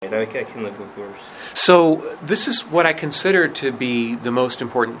I can live with yours. So this is what I consider to be the most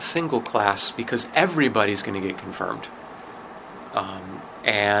important single class, because everybody's going to get confirmed.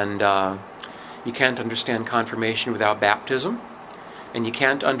 And you can't understand confirmation without baptism. And you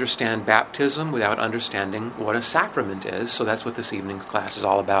can't understand baptism without understanding what a sacrament is. So that's what this evening's class is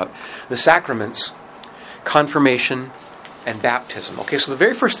all about. The sacraments, confirmation, and baptism. Okay, so the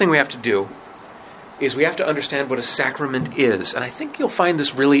very first thing we have to do is we have to understand what a sacrament is. And I think you'll find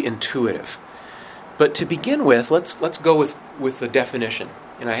this really intuitive. But to begin with, let's go with the definition.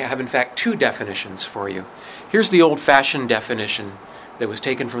 And I have, in fact, two definitions for you. Here's the old-fashioned definition that was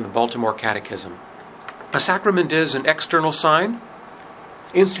taken from the Baltimore Catechism. A sacrament is an external sign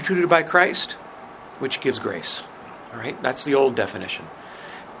instituted by Christ, which gives grace. All right, that's the old definition.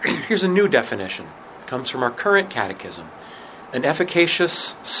 Here's a new definition. It comes from our current catechism. An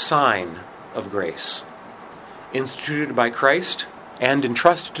efficacious sign of grace, instituted by Christ and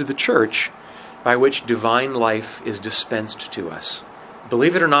entrusted to the Church, by which divine life is dispensed to us.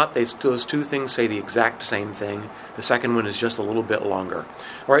 Believe it or not, those two things say the exact same thing. The second one is just a little bit longer.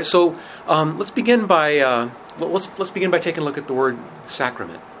 All right, so let's begin by taking a look at the word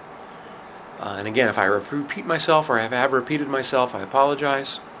sacrament. And again, if I repeat myself or I have repeated myself, I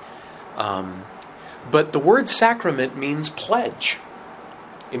apologize. But the word sacrament means pledge.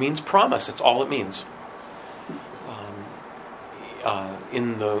 It means promise. That's all it means.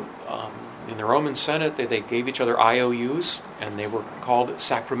 In the Roman Senate, they gave each other IOUs, and they were called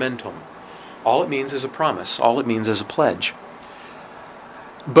sacramentum. All it means is a promise. All it means is a pledge.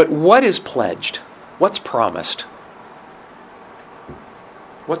 But what is pledged? What's promised?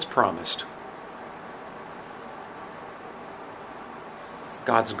 What's promised?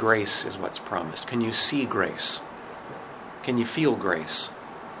 God's grace is what's promised. Can you see grace? Can you feel grace?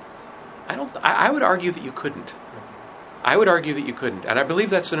 I would argue that you couldn't. I would argue that you couldn't. And I believe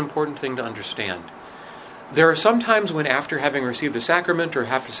that's an important thing to understand. There are some times when, after having received a sacrament or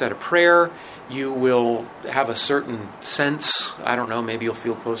have to say a prayer, you will have a certain sense. I don't know, maybe you'll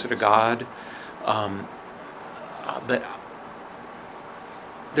feel closer to God. But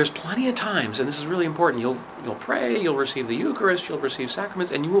there's plenty of times, and this is really important, you'll pray, you'll receive the Eucharist, you'll receive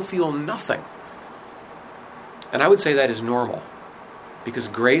sacraments, and you will feel nothing. And I would say that is normal, because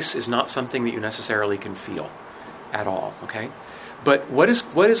grace is not something that you necessarily can feel at all, okay? But what is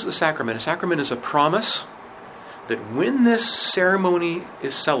the sacrament? A sacrament is a promise that when this ceremony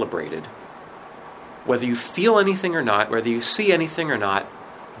is celebrated, whether you feel anything or not, whether you see anything or not,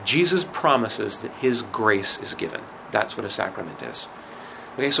 Jesus promises that His grace is given. That's what a sacrament is.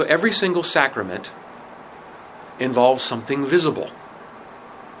 Okay, so every single sacrament involves something visible.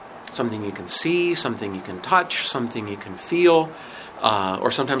 Something you can see, something you can touch, something you can feel,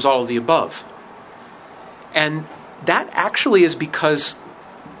 or sometimes all of the above. And that actually is because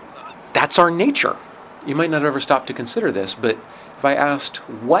that's our nature. You might not ever stop to consider this, but if I asked,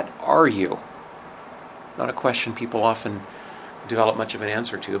 what are you? Not a question people often develop much of an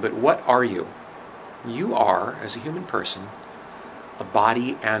answer to, but what are you? You are, as a human person, a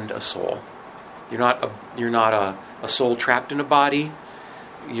body and a soul. You're not a soul trapped in a body.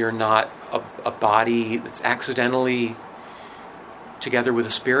 You're not a body that's accidentally together with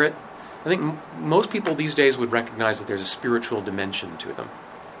a spirit. I think most people these days would recognize that there's a spiritual dimension to them.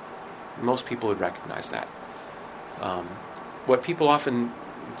 Most people would recognize that. What people often,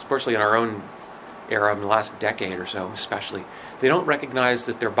 especially in our own era, in the last decade or so especially, they don't recognize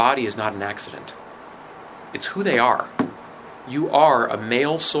that their body is not an accident. It's who they are. You are a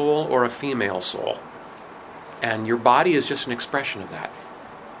male soul or a female soul. And your body is just an expression of that.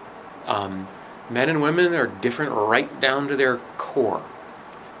 Men and women are different right down to their core.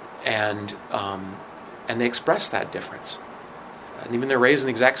 And they express that difference. And even they're raised in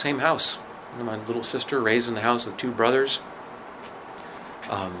the exact same house. My little sister raised in the house with two brothers.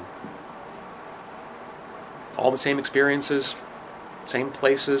 All the same experiences, same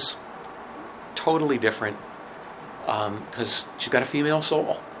places, totally different, because she's got a female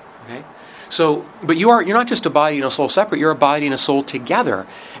soul. Okay, so but you're not just a body and a soul separate. You're a body and a soul together.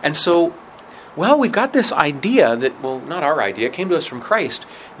 And so, well, we've got this idea that, well, not our idea, it came to us from Christ,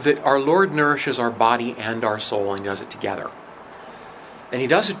 that our Lord nourishes our body and our soul and does it together. And He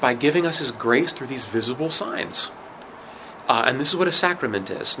does it by giving us His grace through these visible signs. And this is what a sacrament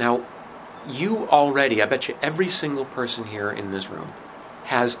is. Now, you already, I bet you every single person here in this room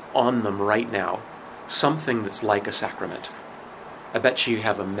has on them right now something that's like a sacrament. I bet you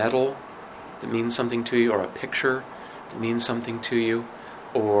have a medal that means something to you, or a picture that means something to you,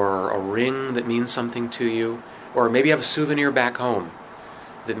 or a ring that means something to you, or maybe you have a souvenir back home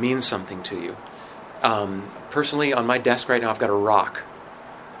that means something to you. Personally, on my desk right now, I've got a rock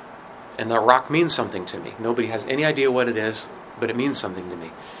And that rock means something to me. Nobody has any idea what it is, but it means something to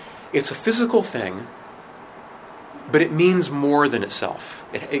me. It's a physical thing, but it means more than itself.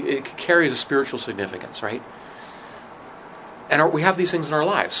 It carries a spiritual significance, right? And we have these things in our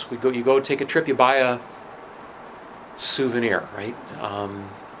lives. You go take a trip, you buy a souvenir, right?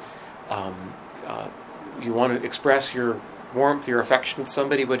 You want to express your warmth, your affection with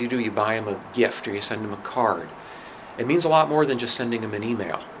somebody. What do? You buy them a gift, or you send them a card. It means a lot more than just sending them an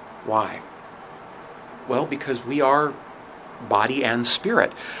email. Why? Well, because we are body and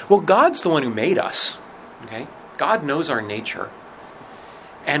spirit. Well, God's the one who made us. Okay? God knows our nature.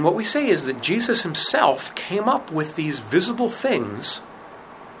 And what we say is that Jesus himself came up with these visible things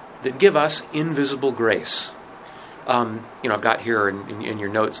that give us invisible grace. I've got here in your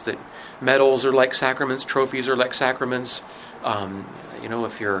notes that medals are like sacraments, trophies are like sacraments.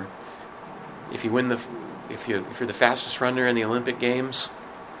 If you're the fastest runner in the Olympic Games,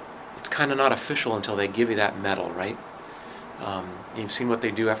 it's kind of not official until they give you that medal, right? You've seen what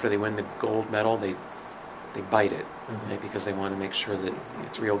they do after they win the gold medal. They bite it, right? Because they want to make sure that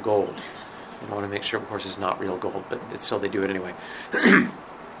it's real gold. They want to make sure, of course, it's not real gold, but still they do it anyway.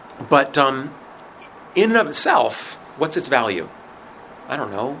 But in and of itself, what's its value? I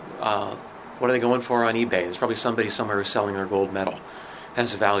don't know. What are they going for on eBay? There's probably somebody somewhere who's selling their gold medal.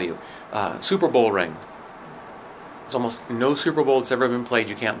 Has a value. Super Bowl ring. There's almost no Super Bowl that's ever been played.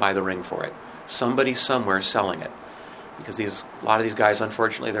 You can't buy the ring for it. Somebody somewhere is selling it. Because a lot of these guys,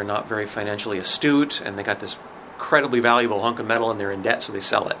 unfortunately, they're not very financially astute, and they got this incredibly valuable hunk of metal, and they're in debt, so they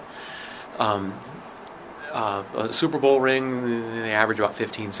sell it. A Super Bowl ring, they average about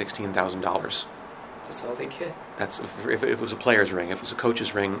 $15,000, $16,000. That's all they get? That's if it was a player's ring. If it was a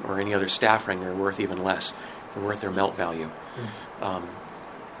coach's ring or any other staff ring, they're worth even less. They're worth their melt value. I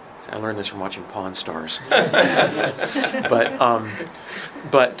learned this from watching Pawn Stars. But Maybe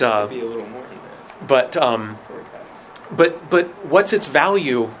a little more than that. But what's its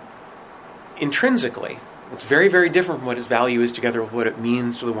value intrinsically? It's very, very different from what its value is together with what it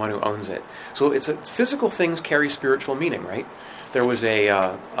means to the one who owns it. So physical things carry spiritual meaning, right? There was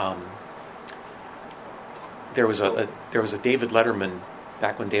a David Letterman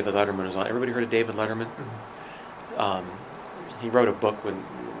back when David Letterman was on. Everybody heard of David Letterman? He wrote a book with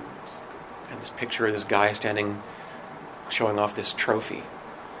this picture of this guy showing off this trophy.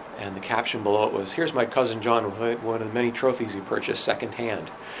 And the caption below it was, "Here's my cousin John with one of the many trophies he purchased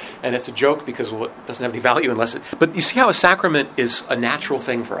secondhand." And it's a joke because it doesn't have any value But you see how a sacrament is a natural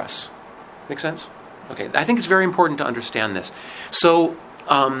thing for us. Make sense? Okay, I think it's very important to understand this. So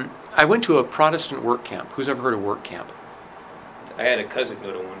I went to a Protestant work camp. Who's ever heard of work camp? I had a cousin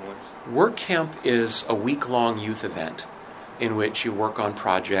go to one once. Work camp is a week-long youth event in which you work on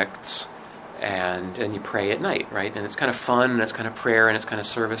projects and you pray at night, right? And it's kind of fun, and it's kind of prayer, and it's kind of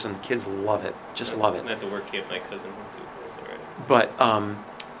service, and the kids love it, love it. Not the work camp my cousin went to, that's all right. But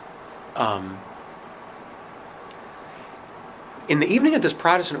in the evening at this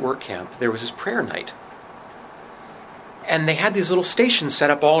Protestant work camp, there was this prayer night. And they had these little stations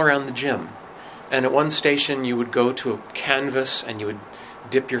set up all around the gym. And at one station, you would go to a canvas, and you would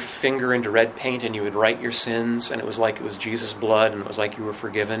dip your finger into red paint, and you would write your sins, and it was like it was Jesus' blood, and it was like you were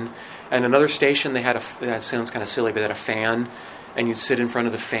forgiven. And another station, that sounds kind of silly, but they had a fan, and you'd sit in front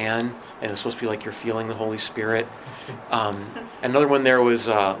of the fan, and it was supposed to be like you're feeling the Holy Spirit. Another one, there was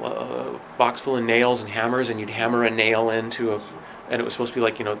a box full of nails and hammers, and you'd hammer a nail into and it was supposed to be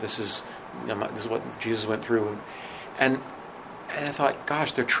like, this is what Jesus went through. And I thought,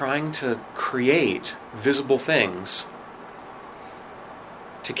 gosh, they're trying to create visible things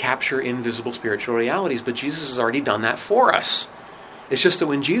to capture invisible spiritual realities, but Jesus has already done that for us. It's just that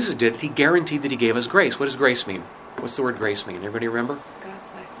when Jesus did it, he guaranteed that he gave us grace. What does grace mean? What's the word grace mean? Everybody remember? God's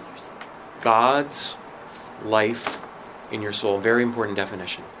life in your soul. God's life in your soul. Very important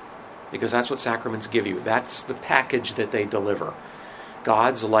definition. Because that's what sacraments give you. That's the package that they deliver.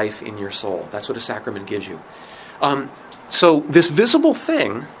 God's life in your soul. That's what a sacrament gives you. So this visible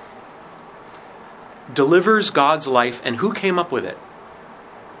thing delivers God's life, and who came up with it?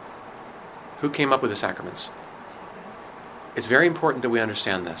 Who came up with the sacraments? It's very important that we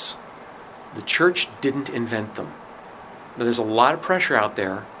understand this. The church didn't invent them. Now, there's a lot of pressure out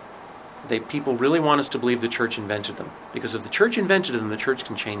there. People really want us to believe the church invented them. Because if the church invented them, the church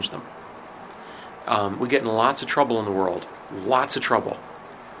can change them. We get in lots of trouble in the world. Lots of trouble.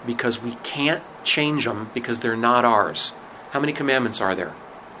 Because we can't change them because they're not ours. How many commandments are there?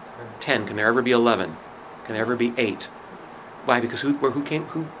 10. Can there ever be 11? Can there ever be 8? Why? Because who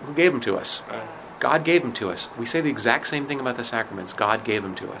gave them to us? God gave them to us. We say the exact same thing about the sacraments. God gave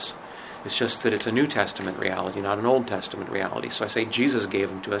them to us. It's just that it's a New Testament reality, not an Old Testament reality. So I say Jesus gave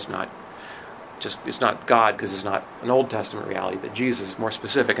them to us, it's not God, because it's not an Old Testament reality, but Jesus, more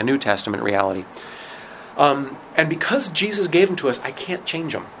specific, a New Testament reality. And because Jesus gave them to us, I can't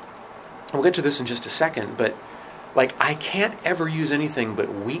change them. We'll get to this in just a second, but I can't ever use anything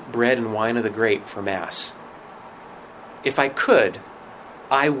but wheat bread and wine of the grape for Mass. If I could,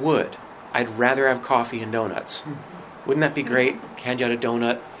 I would. I'd rather have coffee and donuts. Wouldn't that be great? Hand you out a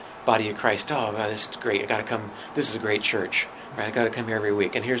donut, body of Christ. Oh, God, this is great. I got to come. This is a great church. Right? I got to come here every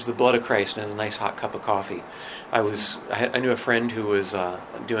week. And here's the blood of Christ and a nice hot cup of coffee. I knew a friend who was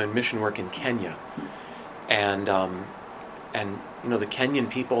doing mission work in Kenya, and the Kenyan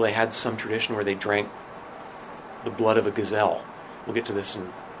people, they had some tradition where they drank the blood of a gazelle. We'll get to this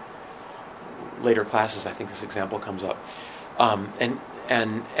in later classes. I think this example comes up.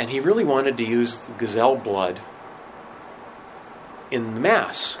 And he really wanted to use the gazelle blood in the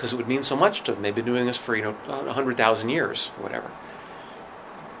Mass because it would mean so much to them. They've been doing this for 100,000 years or whatever.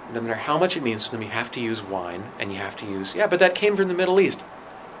 No matter how much it means to them, you have to use wine, and you have to use but that came from the Middle East.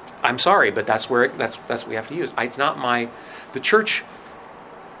 I'm sorry, but that's what we have to use. It's not the church.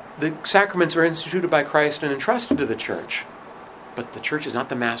 The sacraments are instituted by Christ and entrusted to the church, but the church is not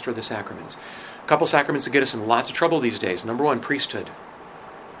the master of the sacraments. A couple sacraments that get us in lots of trouble these days. Number one, priesthood.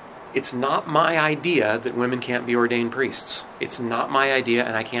 It's not my idea that women can't be ordained priests. It's not my idea,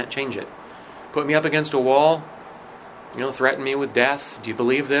 and I can't change it. Put me up against a wall, threaten me with death. Do you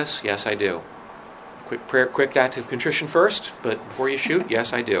believe this? Yes, I do. Quick act of contrition first, but before you shoot,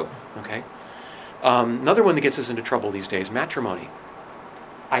 yes, I do. Okay. Another one that gets us into trouble these days, matrimony.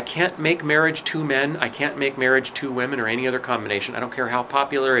 I can't make marriage two men. I can't make marriage two women or any other combination. I don't care how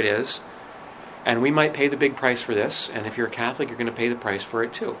popular it is. And we might pay the big price for this. And if you're a Catholic, you're going to pay the price for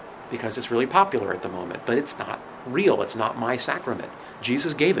it too, because it's really popular at the moment. But it's not real. It's not my sacrament.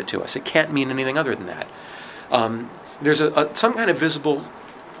 Jesus gave it to us. It can't mean anything other than that. There's some kind of visible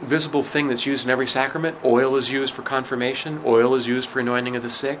thing that's used in every sacrament. Oil is used for confirmation. Oil is used for anointing of the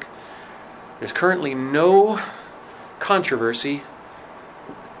sick. There's currently no controversy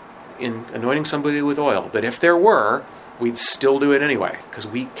in anointing somebody with oil. But if there were, we'd still do it anyway, because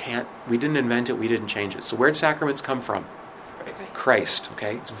we didn't invent it, we didn't change it. So where did sacraments come from? Christ,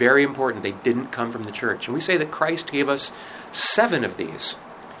 okay? It's very important. They didn't come from the church. And we say that Christ gave us 7 of these.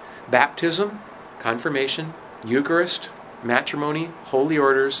 Baptism, confirmation, Eucharist, matrimony, holy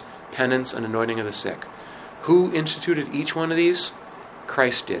orders, penance, and anointing of the sick. Who instituted each one of these?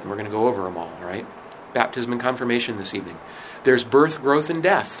 Christ did. We're going to go over them all, right? Baptism and confirmation this evening. There's birth, growth, and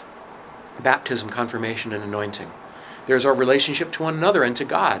death. Baptism, confirmation, and anointing. There's our relationship to one another and to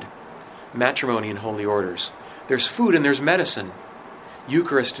God. Matrimony and holy orders. There's food and there's medicine.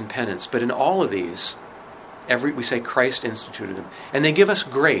 Eucharist and penance. But in all of these, we say Christ instituted them. And they give us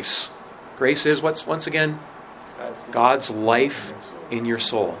grace. Grace is once again? God's life in your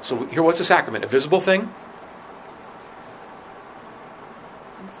soul. So here, what's a sacrament? A visible thing?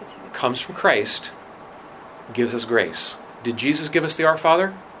 Comes from Christ. Gives us grace. Did Jesus give us the Our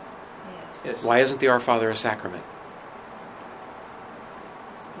Father? Yes. Why isn't the Our Father a sacrament?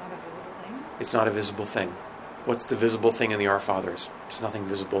 It's not a visible thing. What's the visible thing in the Our Fathers? There's nothing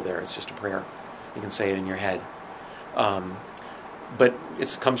visible there. It's just a prayer. You can say it in your head. But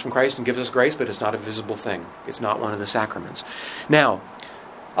it comes from Christ and gives us grace, but it's not a visible thing. It's not one of the sacraments. Now,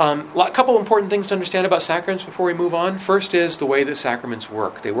 a couple important things to understand about sacraments before we move on. First is the way that sacraments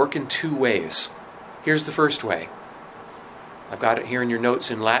work. They work in 2 ways. Here's the first way. I've got it here in your notes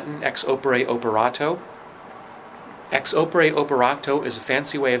in Latin, ex opere operato. Ex opere operato is a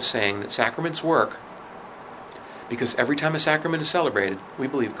fancy way of saying that sacraments work because every time a sacrament is celebrated, we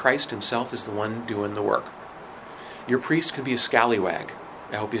believe Christ himself is the one doing the work. Your priest can be a scallywag.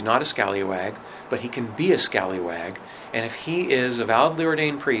 I hope he's not a scallywag, but he can be a scallywag. And if he is a validly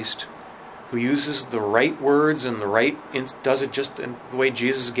ordained priest who uses the right words and does it just in the way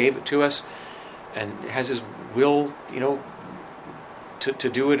Jesus gave it to us, and has his will, to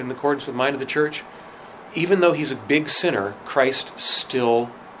do it in accordance with the mind of the church, even though he's a big sinner, Christ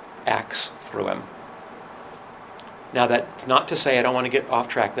still acts through him. Now, that's not to say, I don't want to get off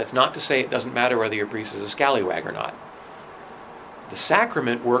track, that's not to say it doesn't matter whether your priest is a scallywag or not. The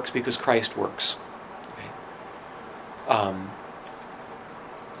sacrament works because Christ works. Okay?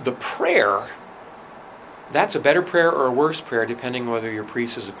 The prayer, that's a better prayer or a worse prayer depending on whether your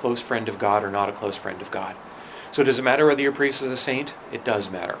priest is a close friend of God or not a close friend of God. So does it matter whether your priest is a saint? It does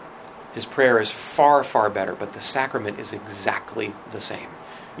matter. His prayer is far, far better, but the sacrament is exactly the same.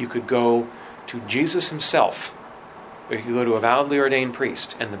 You could go to Jesus himself, or you could go to a validly ordained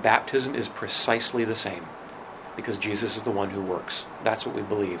priest, and the baptism is precisely the same. because Jesus is the one who works. That's what we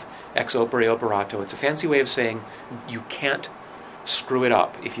believe. Ex opere operato. It's a fancy way of saying you can't screw it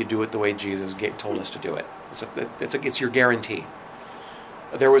up if you do it the way Jesus told us to do it. It's your guarantee.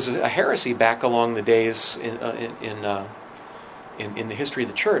 There was a heresy back along the days in the history of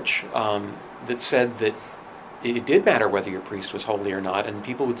the church that said that it did matter whether your priest was holy or not, and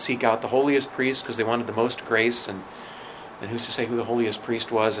people would seek out the holiest priest because they wanted the most grace, and who's to say who the holiest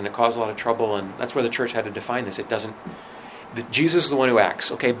priest was, and it caused a lot of trouble, and that's where the church had to define this. That Jesus is the one who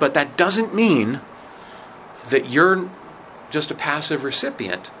acts, okay? But that doesn't mean that you're just a passive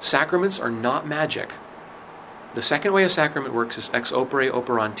recipient. Sacraments are not magic. The second way a sacrament works is ex opere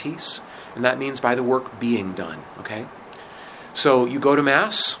operantis, and that means by the work being done, okay? So you go to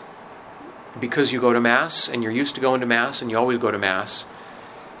Mass because you go to Mass, and you're used to going to Mass, and you always go to Mass.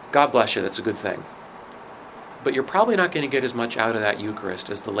 God bless you, that's a good thing. But you're probably not going to get as much out of that Eucharist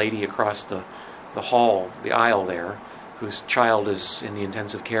as the lady across the hall, the aisle there, whose child is in the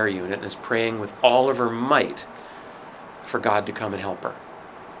intensive care unit and is praying with all of her might for God to come and help her.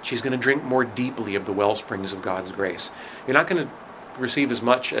 She's going to drink more deeply of the well springs of God's grace. You're not going to receive as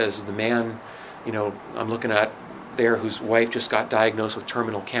much as the man, I'm looking at there, whose wife just got diagnosed with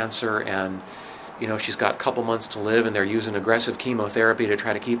terminal cancer, and, she's got a couple months to live, and they're using aggressive chemotherapy to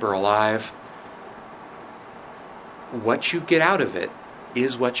try to keep her alive. What you get out of it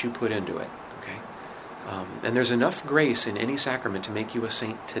is what you put into it, okay? And there's enough grace in any sacrament to make you a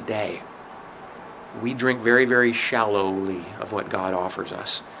saint today. We drink very, very shallowly of what God offers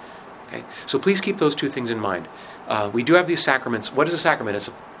us. Okay? So please keep those two things in mind. We do have these sacraments. What is a sacrament?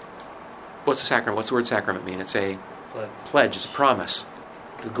 What's a sacrament? What's the word sacrament mean? It's a pledge. It's a promise.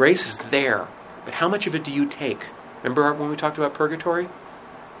 The grace is there, but how much of it do you take? Remember when we talked about purgatory?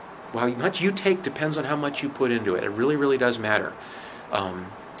 Well, how much you take depends on how much you put into it. It really, really does matter.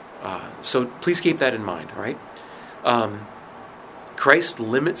 So please keep that in mind, all right? Christ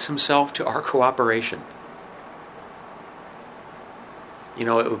limits himself to our cooperation. It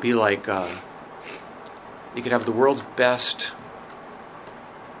would be like you could have the world's best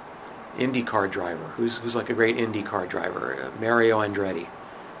IndyCar driver, who's like a great IndyCar driver, Mario Andretti.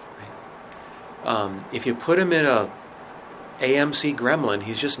 Right? If you put him in a AMC Gremlin,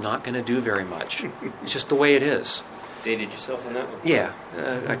 he's just not going to do very much. It's just the way it is. Dated yourself on that one? Yeah.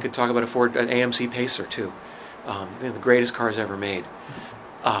 I could talk about an AMC Pacer, too. The greatest cars ever made.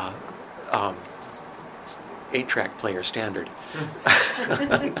 8-track player standard.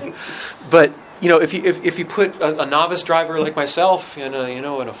 But, if you put a novice driver like myself in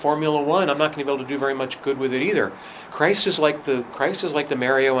a Formula One, I'm not going to be able to do very much good with it either. Christ is like the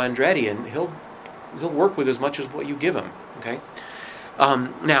Mario Andretti, and he'll work with as much as what you give him. Okay.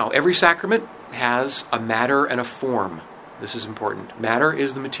 Now, every sacrament has a matter and a form. This is important. Matter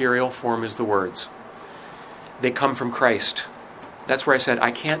is the material, form is the words. They come from Christ. That's where I said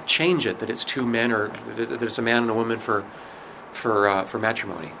I can't change it that it's two men or that it's a man and a woman for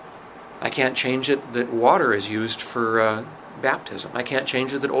matrimony. I can't change it that water is used for baptism. I can't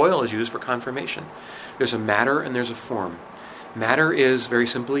change it that oil is used for confirmation. There's a matter and there's a form. Matter is, very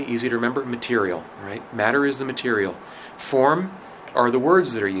simply, easy to remember, material. Right? Matter is the material. Form are the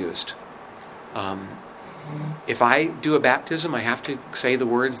words that are used. If I do a baptism, I have to say the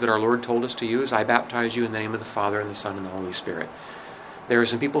words that our Lord told us to use. I baptize you in the name of the Father and the Son and the Holy Spirit. There were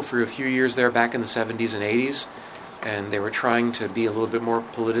some people for a few years there back in the 70s and 80s, and they were trying to be a little bit more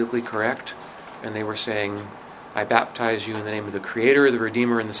politically correct, and they were saying, I baptize you in the name of the Creator, the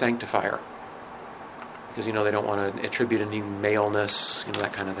Redeemer, and the Sanctifier. Because, they don't want to attribute any maleness,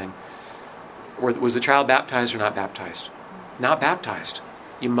 that kind of thing. Was the child baptized or not baptized? Not baptized.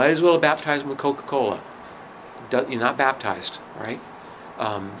 You might as well have baptized him with Coca-Cola. You're not baptized, right?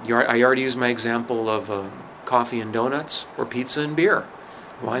 I already used my example of coffee and donuts or pizza and beer.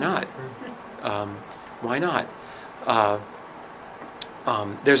 Why not? Why not?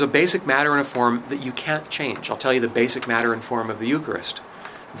 There's a basic matter and a form that you can't change. I'll tell you the basic matter and form of the Eucharist.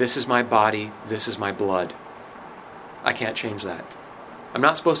 This is my body, this is my blood. I can't change that. I'm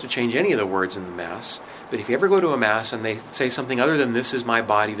not supposed to change any of the words in the Mass, but if you ever go to a Mass and they say something other than this is my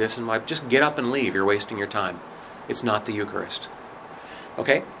body, this is my... just get up and leave. You're wasting your time. It's not the Eucharist.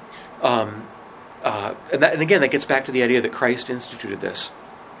 Okay? And again, that gets back to the idea that Christ instituted this.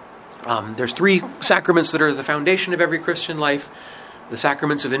 There's 3 sacraments that are the foundation of every Christian life. The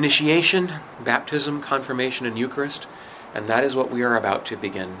sacraments of initiation, baptism, confirmation, and Eucharist. And that is what we are about to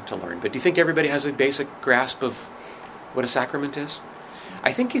begin to learn. But do you think everybody has a basic grasp of what a sacrament is?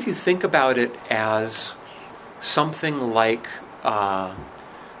 I think if you think about it as something like a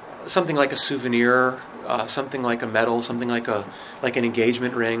souvenir something like a medal, something like an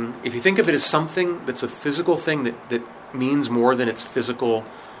engagement ring, if you think of it as something that's a physical thing that means more than its physical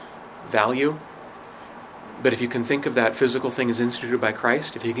value, but if you can think of that physical thing as instituted by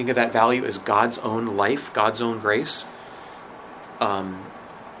Christ, if you think of that value as God's own life, God's own grace,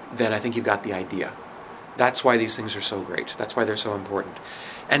 then I think you've got the idea. That's why these things are so great. That's why they're so important.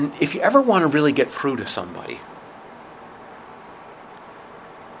 And if you ever want to really get through to somebody,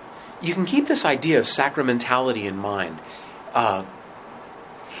 you can keep this idea of sacramentality in mind.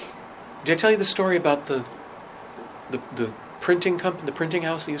 Did I tell you the story about the printing company, the printing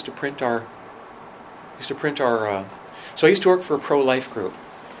house that used to print our? So I used to work for a pro-life group,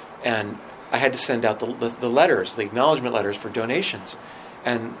 and I had to send out the letters, the acknowledgement letters for donations,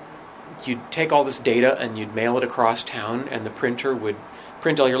 and you'd take all this data and you'd mail it across town, and the printer would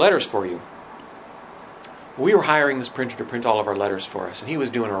print all your letters for you. We were hiring this printer to print all of our letters for us, and he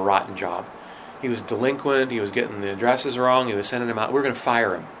was doing a rotten job. He was delinquent, he was getting the addresses wrong, he was sending them out. We were going to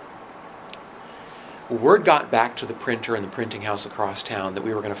fire him. Word got back to the printer and the printing house across town that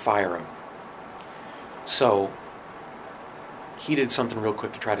we were going to fire him. So he did something real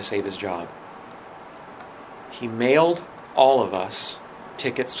quick to try to save his job. He mailed all of us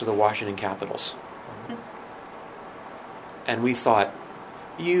tickets to the Washington Capitals. And we thought,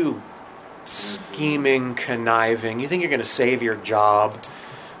 you scheming, conniving, you think you're going to save your job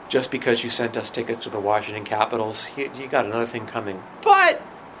just because you sent us tickets to the Washington Capitals? You got another thing coming. But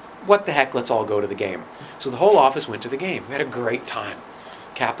what the heck, let's all go to the game. So the whole office went to the game. We had a great time.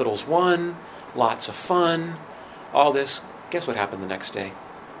 Capitals won, lots of fun, all this. Guess what happened the next day?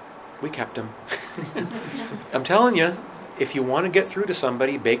 We kept him. I'm telling you, if you want to get through to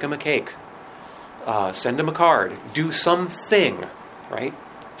somebody, bake them a cake. Send them a card. Do something, right?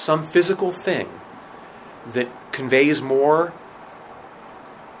 Some physical thing that conveys more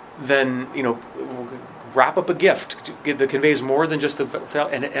than, wrap up a gift that conveys more than just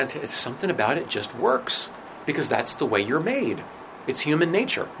and it's something about it just works, because that's the way you're made. It's human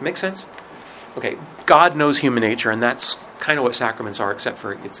nature. Make sense? Okay, God knows human nature, and that's kind of what sacraments are, except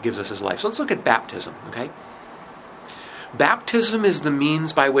for it gives us his life. So let's look at baptism, okay? Baptism is the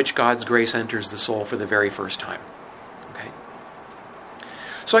means by which God's grace enters the soul for the very first time. Okay?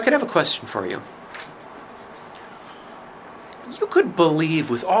 So I could have a question for you. You could believe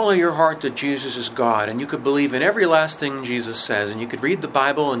with all of your heart that Jesus is God, and you could believe in every last thing Jesus says, and you could read the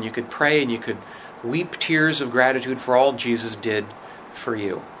Bible, and you could pray, and you could weep tears of gratitude for all Jesus did for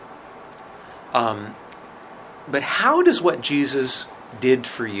you. But how does what Jesus did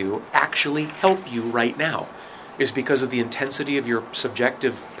for you actually help you right now? Is it because of the intensity of your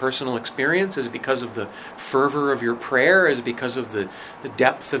subjective personal experience? Is it because of the fervor of your prayer? Is it because of the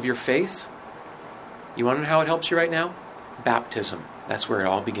depth of your faith? You want to know how it helps you right now? Baptism. That's where it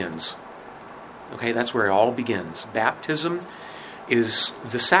all begins. Okay, that's where it all begins. Baptism is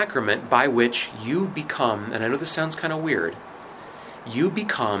the sacrament by which you become, and I know this sounds kind of weird, you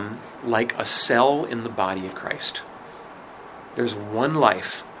become like a cell in the body of Christ. There's one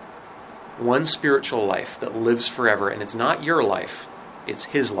life, one spiritual life that lives forever, and it's not your life, it's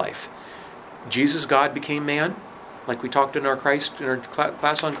his life. Jesus, God, became man, like we talked in our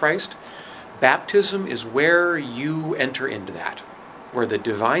class on Christ. Baptism is where you enter into that, where the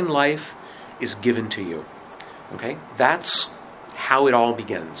divine life is given to you. Okay? That's how it all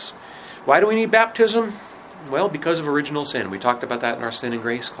begins. Why do we need baptism? Well, because of original sin. We talked about that in our Sin and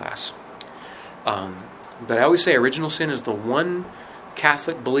Grace class. But I always say original sin is the one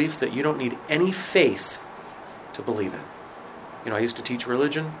Catholic belief that you don't need any faith to believe in. I used to teach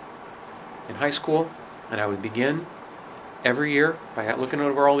religion in high school, and I would begin every year by looking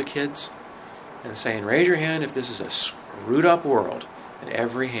over all the kids and saying, raise your hand if this is a screwed up world. And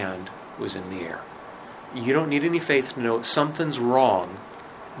every hand was in the air. You don't need any faith to know something's wrong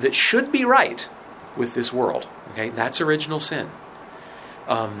that should be right with this world. Okay, that's original sin.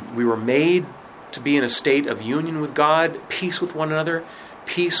 We were made to be in a state of union with God, peace with one another,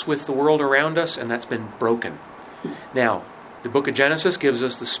 peace with the world around us, and that's been broken. Now, the book of Genesis gives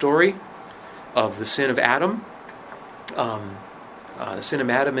us the story of the sin of Adam, the sin of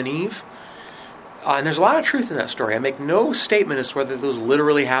Adam and Eve. And there's a lot of truth in that story. I make no statement as to whether those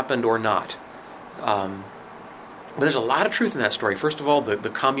literally happened or not. But there's a lot of truth in that story. First of all, the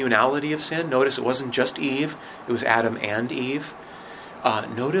communality of sin. Notice it wasn't just Eve. It was Adam and Eve.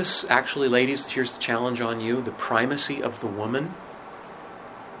 Notice, actually, ladies, here's the challenge on you, the primacy of the woman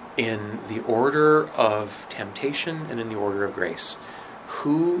in the order of temptation and in the order of grace.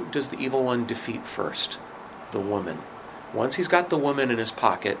 Who does the evil one defeat first? The woman. Once he's got the woman in his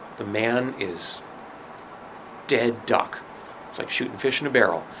pocket, the man is dead duck. It's like shooting fish in a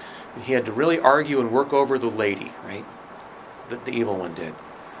barrel. And he had to really argue and work over the lady, right? The evil one did.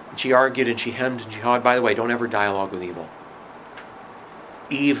 And she argued and she hemmed and she hawed. By the way, don't ever dialogue with evil.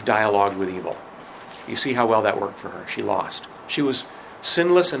 Eve dialogued with evil. You see how well that worked for her. She lost. She was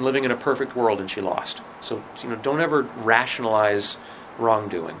sinless and living in a perfect world, and she lost. So, don't ever rationalize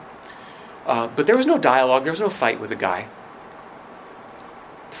wrongdoing. But there was no dialogue. There was no fight with the guy.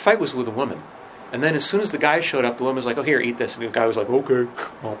 The fight was with the woman. And then as soon as the guy showed up, the woman was like, "Oh, here, eat this." And the guy was like, "Okay."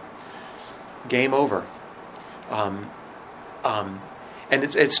 Well, game over. And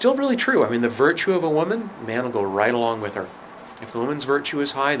it's still really true. I mean, the virtue of a woman, the man will go right along with her. If the woman's virtue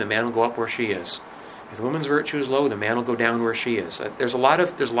is high, the man will go up where she is. If the woman's virtue is low, the man will go down where she is. There's a lot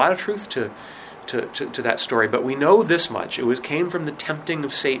of truth to that story. But we know this much: came from the tempting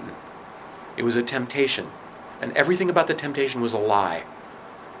of Satan. It was a temptation, and everything about the temptation was a lie.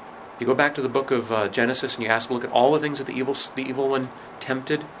 If you go back to the book of Genesis and you look at all the things that the evil one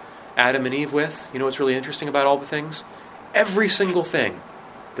tempted Adam and Eve with, you know what's really interesting about all the things? Every single thing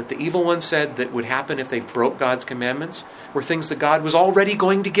that the evil one said that would happen if they broke God's commandments were things that God was already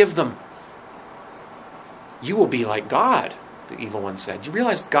going to give them. You will be like God, the evil one said. Do you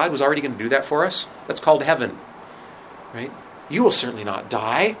realize God was already going to do that for us? That's called heaven, right? You will certainly not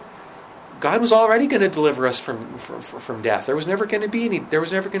die. God was already going to deliver us from death. There was never going to be any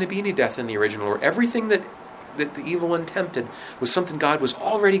death in the original world. Everything that the evil one tempted was something God was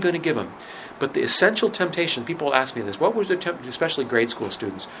already going to give him. But the essential temptation, people ask me this, what was the temptation, especially grade school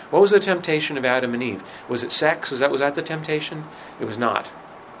students, what was the temptation of Adam and Eve? Was it sex? Was that the temptation? It was not.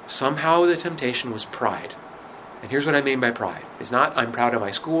 Somehow the temptation was pride. And here's what I mean by pride. It's not, I'm proud of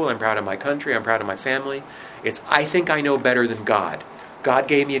my school, I'm proud of my country, I'm proud of my family. It's, I think I know better than God. God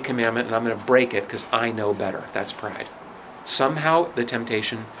gave me a commandment and I'm going to break it because I know better. That's pride. Somehow the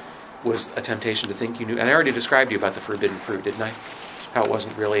temptation was a temptation to think you knew. And I already described to you about the forbidden fruit, didn't I? How it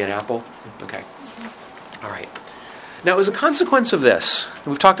wasn't really an apple. Okay. All right. Now, as a consequence of this, and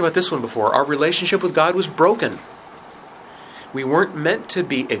we've talked about this one before, our relationship with God was broken. We weren't meant to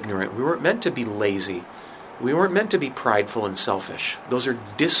be ignorant. We weren't meant to be lazy. We weren't meant to be prideful and selfish. Those are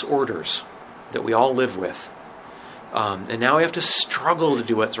disorders that we all live with. And now we have to struggle to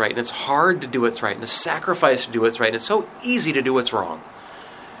do what's right. And it's hard to do what's right. And it's sacrifice to do what's right. And it's so easy to do what's wrong.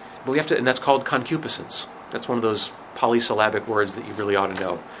 But we have to, and that's called concupiscence. That's one of those polysyllabic words that you really ought to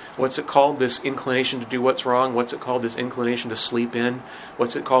know. What's it called? This inclination to do what's wrong. What's it called? This inclination to sleep in.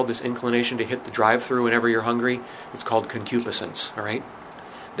 What's it called? This inclination to hit the drive-thru whenever you're hungry. It's called concupiscence. All right?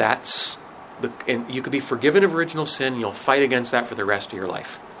 That's and you could be forgiven of original sin. And you'll fight against that for the rest of your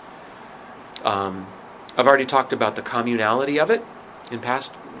life. I've already talked about the communality of it in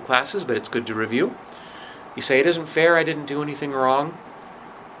past classes, but it's good to review. You say, it isn't fair, I didn't do anything wrong.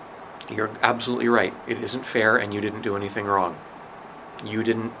 You're absolutely right. It isn't fair, and you didn't do anything wrong. You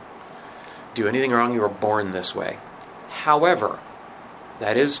didn't do anything wrong. You were born this way. However,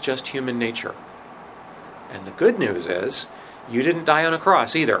 that is just human nature. And the good news is, you didn't die on a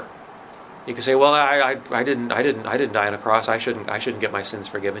cross either. You can say, well, I didn't die on a cross. I shouldn't get my sins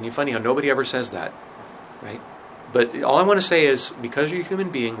forgiven. It's funny how nobody ever says that, right? But all I want to say is, because you're a human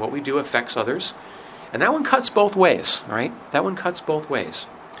being, what we do affects others, and that one cuts both ways, right? That one cuts both ways.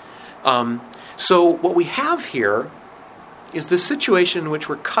 So what we have here is this situation in which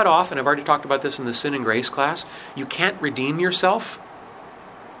we're cut off, and I've already talked about this in the Sin and Grace class. You can't redeem yourself.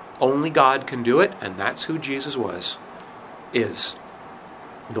 Only God can do it, and that's who Jesus is.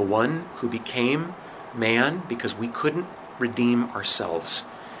 The one who became man because we couldn't redeem ourselves.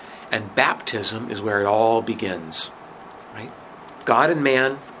 And baptism is where it all begins, right? God and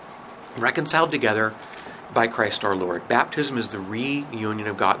man reconciled together by Christ our Lord. Baptism is the reunion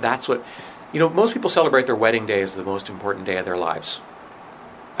of God. That's what, most people celebrate their wedding day as the most important day of their lives.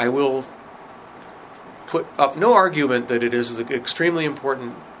 I will put up no argument that it is an extremely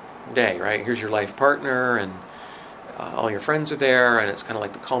important day, right? Here's your life partner, and all your friends are there, and it's kind of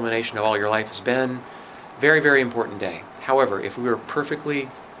like the culmination of all your life has been. Very, very important day. However, if we were perfectly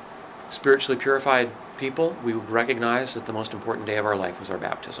spiritually purified people, we would recognize that the most important day of our life was our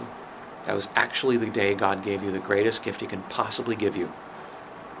baptism. That was actually the day God gave you the greatest gift He can possibly give you.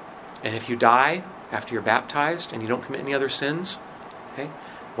 And if you die after you're baptized and you don't commit any other sins, okay,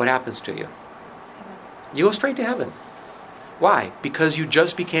 what happens to you? You go straight to heaven. Why? Because you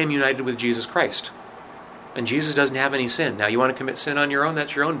just became united with Jesus Christ. And Jesus doesn't have any sin. Now, you want to commit sin on your own?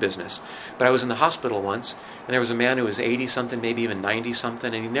 That's your own business. But I was in the hospital once, and there was a man who was 80-something, maybe even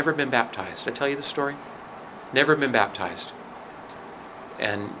 90-something, and he'd never been baptized. Did I tell you the story? Never been baptized.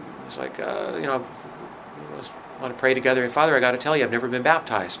 And it's like, we want to pray together. And Father, I got to tell you, I've never been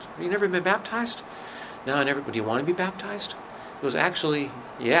baptized. Have you never been baptized? No, I never. Do you want to be baptized? He goes, actually,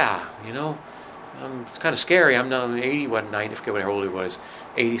 yeah, it's kind of scary. I'm now 80, 90, I forget what how old he was,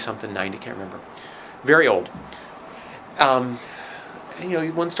 80-something, 90, can't remember. Very old. One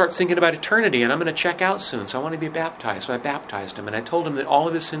starts thinking about eternity, and I'm going to check out soon, so I want to be baptized. So I baptized him, and I told him that all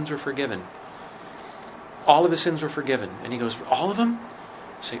of his sins were forgiven. All of his sins were forgiven. And he goes, all of them?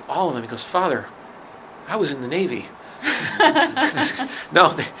 I say, all of them. He goes, Father, I was in the Navy.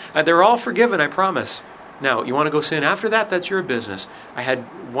 No, they're all forgiven, I promise. Now, you want to go sin after that? That's your business. I had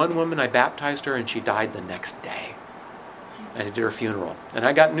one woman, I baptized her, and she died the next day. And I did her funeral. And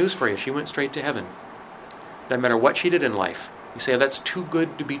I got news for you. She went straight to heaven. No matter what she did in life. You say, that's too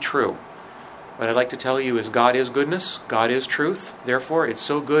good to be true. What I'd like to tell you is God is goodness. God is truth. Therefore, it's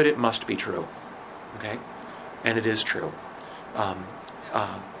so good it must be true. Okay? And it is true.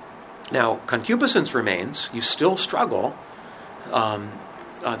 Now, concupiscence remains. You still struggle.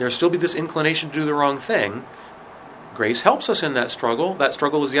 There'll still be this inclination to do the wrong thing. Grace helps us in that struggle. That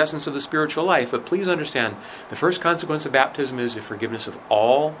struggle is the essence of the spiritual life. But please understand, the first consequence of baptism is the forgiveness of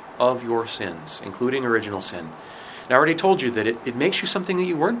all of your sins, including original sin. And I already told you that it makes you something that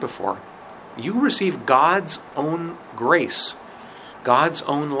you weren't before. You receive God's own grace, God's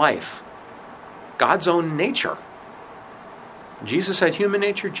own life, God's own nature. Jesus had human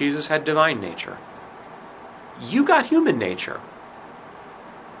nature, Jesus had divine nature. You got human nature.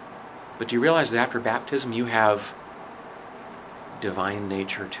 But do you realize that after baptism you have divine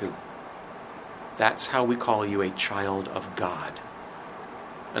nature too? That's how we call you a child of God.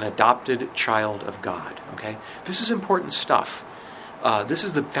 An adopted child of God. Okay? This is important stuff. This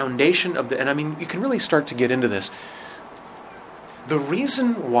is the foundation of and you can really start to get into this. The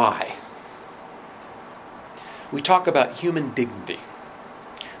reason why we talk about human dignity,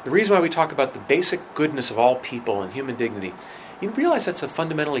 the reason why we talk about the basic goodness of all people and human dignity, you realize that's a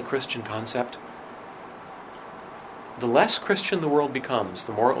fundamentally Christian concept? The less Christian the world becomes,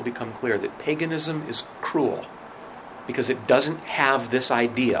 the more it will become clear that paganism is cruel because it doesn't have this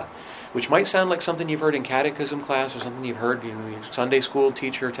idea, which might sound like something you've heard in catechism class or something you've heard your Sunday school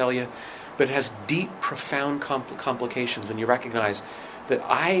teacher tell you, but it has deep, profound complications when you recognize that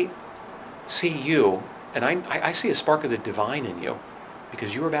I see you, and I see a spark of the divine in you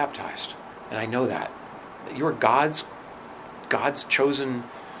because you were baptized, and I know that you are God's chosen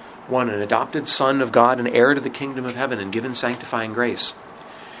one, an adopted son of God, an heir to the kingdom of heaven, and given sanctifying grace.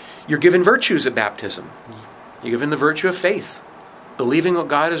 You're given virtues at baptism. You're given the virtue of faith, believing what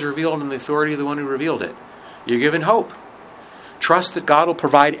God has revealed in the authority of the one who revealed it. You're given hope. Trust that God will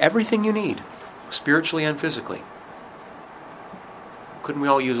provide everything you need, spiritually and physically. Couldn't we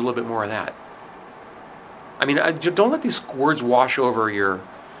all use a little bit more of that? Don't let these words wash over your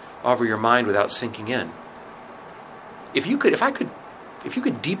mind without sinking in. If you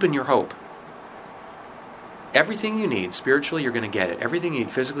could deepen your hope, everything you need spiritually, you're going to get it. Everything you need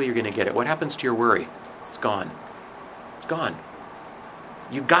physically, you're going to get it. What happens to your worry? It's gone. It's gone.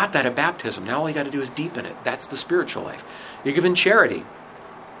 You got that at baptism. Now all you got to do is deepen it. That's the spiritual life. You're given charity.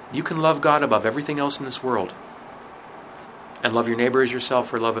 You can love God above everything else in this world. And love your neighbor as yourself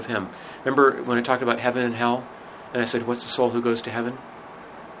for love of him. Remember when I talked about heaven and hell? And I said, what's the soul who goes to heaven?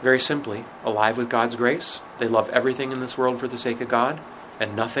 Very simply, alive with God's grace. They love everything in this world for the sake of God,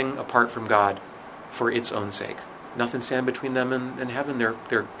 and nothing apart from God for its own sake. Nothing stand between them and heaven.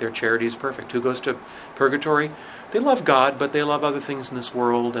 Their charity is perfect. Who goes to purgatory? They love God, but they love other things in this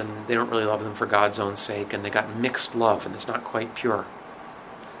world, and they don't really love them for God's own sake, and they got mixed love, and it's not quite pure.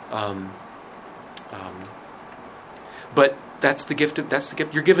 But that's the gift.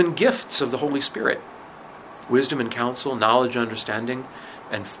 You're given gifts of the Holy Spirit: wisdom and counsel, knowledge and understanding,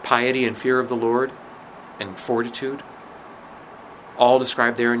 and piety and fear of the Lord, and fortitude. All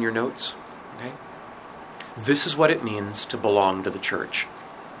described there in your notes. Okay. This is what it means to belong to the church.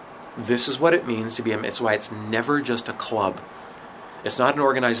 This is what it means to be it's why it's never just a club. It's not an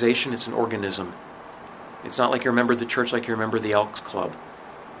organization, it's an organism. It's not like you remember the church like you remember the Elks Club.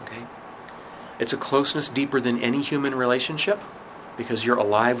 Okay? It's a closeness deeper than any human relationship because you're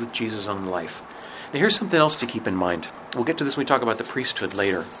alive with Jesus' own life. Now here's something else to keep in mind. We'll get to this when we talk about the priesthood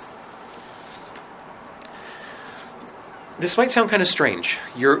later. This might sound kind of strange.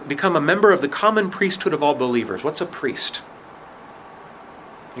 You become a member of the common priesthood of all believers. What's a priest?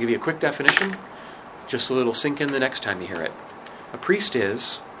 I'll give you a quick definition, just so it'll sink in the next time you hear it. A priest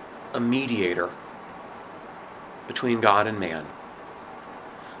is a mediator between God and man,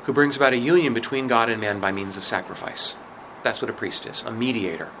 who brings about a union between God and man by means of sacrifice. That's what a priest is, a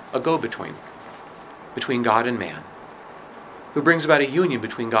mediator, a go-between between God and man, who brings about a union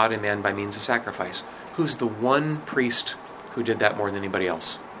between God and man by means of sacrifice. Who's the one priest who did that more than anybody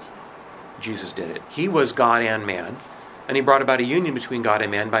else? Jesus did it. He was God and man, And he brought about a union between God and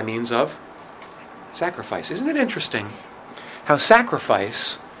man by means of sacrifice. Isn't it interesting how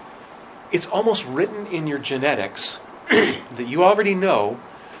sacrifice, it's almost written in your genetics that you already know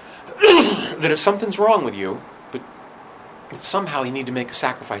that if something's wrong with you, but somehow you need to make a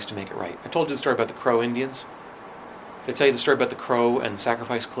sacrifice to make it right. I told you the story about the Crow Indians. Did I tell you the story about the Crow and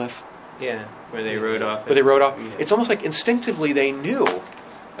Sacrifice Cliff? Yeah, where they rode off. But they rode off. Yeah. It's almost like instinctively they knew,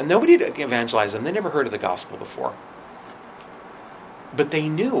 and nobody had evangelized them. They never heard of the gospel before. But they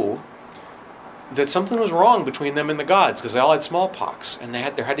knew that something was wrong between them and the gods because they all had smallpox, and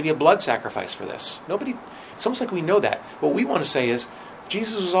there had to be a blood sacrifice for this. It's almost like we know that. What we want to say is,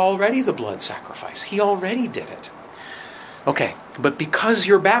 Jesus was already the blood sacrifice. He already did it. Okay, but because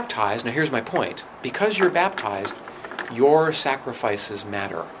you're baptized, now here's my point. Because you're baptized, your sacrifices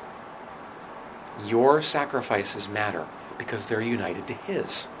matter. Your sacrifices matter because they're united to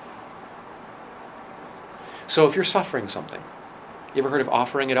His. So if you're suffering something, you ever heard of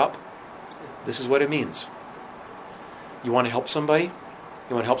offering it up? This is what it means. You want to help somebody?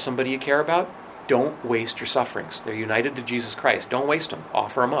 You want to help somebody you care about? Don't waste your sufferings. They're united to Jesus Christ. Don't waste them.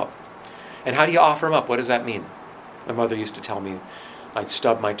 Offer them up. And how do you offer them up? What does that mean? My mother used to tell me, I'd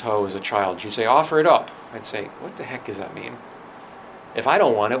stub my toe as a child. She'd say, offer it up. I'd say, what the heck does that mean? If I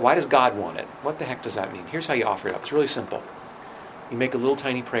don't want it, why does God want it? What the heck does that mean? Here's how you offer it up. It's really simple. You make a little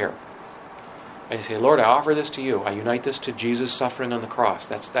tiny prayer. And you say, Lord, I offer this to you. I unite this to Jesus' suffering on the cross.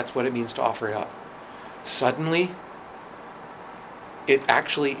 That's what it means to offer it up. Suddenly, it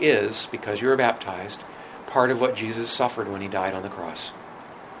actually is, because you're baptized, part of what Jesus suffered when He died on the cross.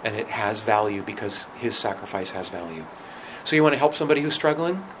 And it has value because His sacrifice has value. So you want to help somebody who's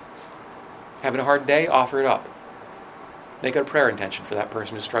struggling? Having a hard day? Offer it up. Make it a prayer intention for that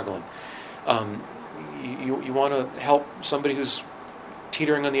person who's struggling. You want to help somebody who's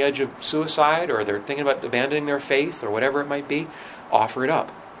teetering on the edge of suicide, or they're thinking about abandoning their faith, or whatever it might be, offer it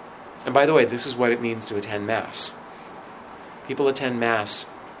up. And by the way, this is what it means to attend Mass. People attend Mass,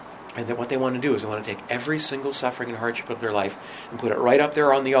 and what they want to do is they want to take every single suffering and hardship of their life and put it right up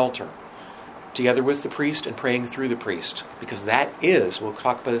there on the altar, together with the priest and praying through the priest. Because that is, we'll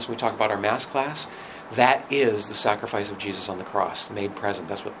talk about this when we talk about our Mass class, that is the sacrifice of Jesus on the cross, made present.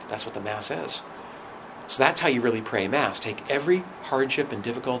 That's what the Mass is. So that's how you really pray Mass. Take every hardship and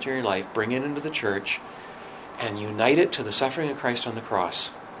difficulty in your life, bring it into the church, and unite it to the suffering of Christ on the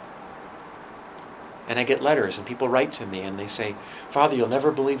cross. And I get letters, and people write to me, and they say, Father, you'll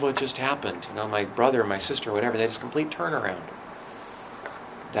never believe what just happened. My brother, my sister, whatever, they had this complete turnaround.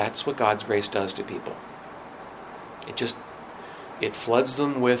 That's what God's grace does to people. It floods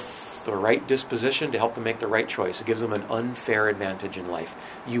them with the right disposition to help them make the right choice. It gives them an unfair advantage in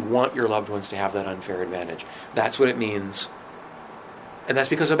life. You want your loved ones to have that unfair advantage. That's what it means. And that's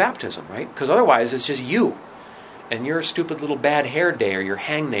because of baptism, right? Because otherwise it's just you and your stupid little bad hair day, or your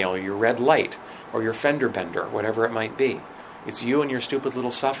hangnail, or your red light, or your fender bender, whatever it might be. It's you and your stupid little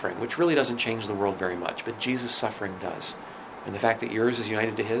suffering, which really doesn't change the world very much, but Jesus' suffering does. And the fact that yours is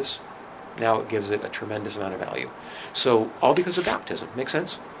united to His, now it gives it a tremendous amount of value. So, all because of baptism. Make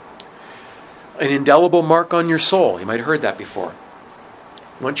sense? An indelible mark on your soul. You might have heard that before.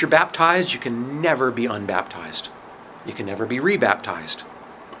 Once you're baptized, you can never be unbaptized. You can never be rebaptized.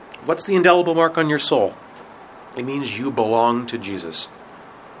 What's the indelible mark on your soul? It means you belong to Jesus.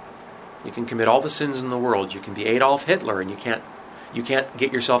 You can commit all the sins in the world. You can be Adolf Hitler, and you can't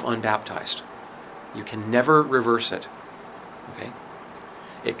get yourself unbaptized. You can never reverse it. Okay?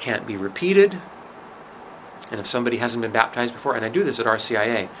 It can't be repeated. And if somebody hasn't been baptized before, and I do this at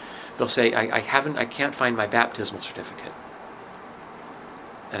RCIA, they'll say, I can't find my baptismal certificate.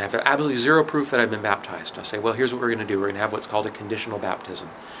 And I have absolutely zero proof that I've been baptized. I'll say, well, here's what we're going to do. We're going to have what's called a conditional baptism.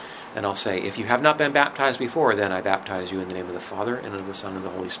 And I'll say, if you have not been baptized before, then I baptize you in the name of the Father, and of the Son, and of the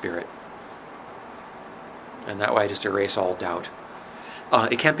Holy Spirit. And that way I just erase all doubt.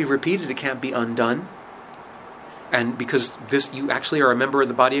 It can't be repeated. It can't be undone. And because you actually are a member of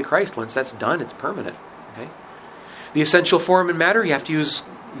the body of Christ. Once that's done, it's permanent. Okay? The essential form and matter, you have to use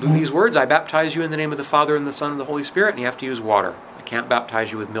these words. I baptize you in the name of the Father, and the Son, and the Holy Spirit. And you have to use water. I can't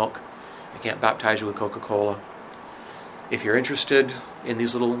baptize you with milk. I can't baptize you with Coca-Cola. If you're interested in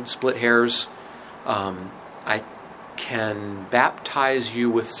these little split hairs, I can baptize you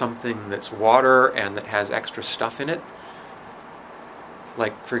with something that's water and that has extra stuff in it.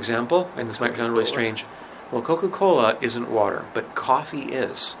 Like, for example, and this might sound really strange, well, Coca-Cola isn't water, but coffee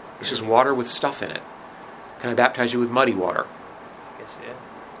is. It's just water with stuff in it. Can I baptize you with muddy water? Yes, yeah.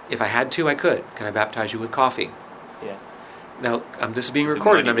 If I had to, I could. Can I baptize you with coffee? Yeah. Now, this is being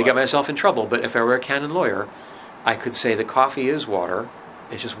recorded, and I'm going to get myself in trouble, but if I were a canon lawyer, I could say that coffee is water.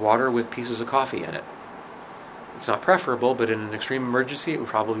 It's just water with pieces of coffee in it. It's not preferable, but in an extreme emergency, it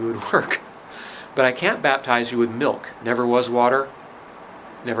probably would work. But I can't baptize you with milk. Never was water,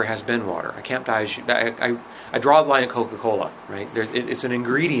 never has been water. I can't baptize you. I draw the line at Coca-Cola, right? It's an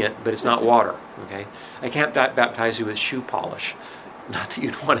ingredient, but it's not water, okay? I can't baptize you with shoe polish. Not that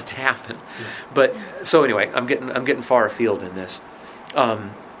you'd want it to happen. But, so anyway, I'm getting far afield in this.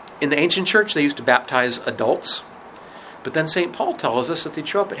 In the ancient church, they used to baptize adults. But then St. Paul tells us that they'd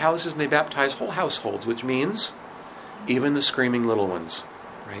show up at houses and they baptize whole households, which means even the screaming little ones,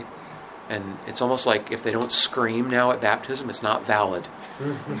 right? And it's almost like if they don't scream now at baptism, it's not valid.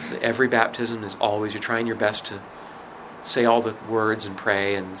 Every baptism is always, you're trying your best to say all the words and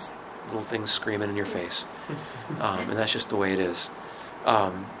pray, and little things screaming in your face. And that's just the way it is.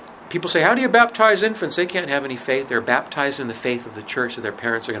 People say, how do you baptize infants? They can't have any faith. They're baptized in the faith of the church that their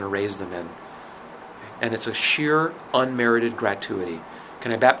parents are going to raise them in. And it's a sheer, unmerited gratuity.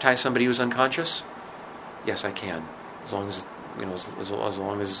 Can I baptize somebody who's unconscious? Yes, I can. As long as,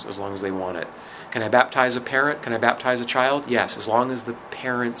 as long as they want it. Can I baptize a parent? Can I baptize a child? Yes, as long as the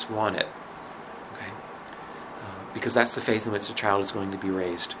parents want it. Okay, because that's the faith in which the child is going to be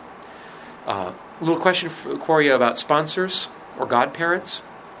raised. A little question for you about sponsors or godparents.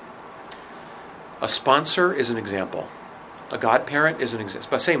 A sponsor is an example. A godparent is an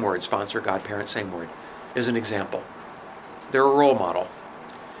example. Same word, sponsor, godparent, same word, is an example. They're a role model.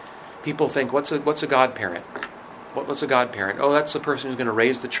 People think, what's a godparent? What's a godparent? Oh, that's the person who's going to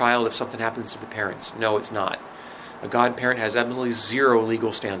raise the child if something happens to the parents. No, it's not. A godparent has absolutely zero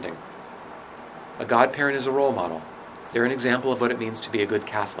legal standing. A godparent is a role model. They're an example of what it means to be a good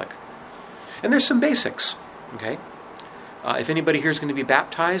Catholic. And there's some basics, okay? If anybody here is going to be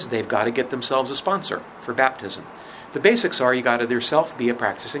baptized, they've got to get themselves a sponsor for baptism. The basics are you got to yourself be a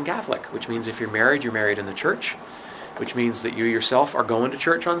practicing Catholic, which means if you're married in the church, which means that you yourself are going to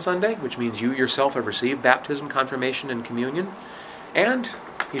church on Sunday, which means you yourself have received baptism, confirmation, and communion, and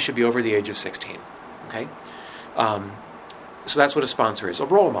you should be over the age of 16, okay? So that's what a sponsor is, a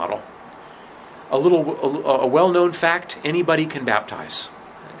role model. A well-known fact, anybody can baptize.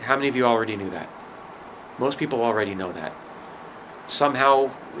 How many of you already knew that? Most people already know that.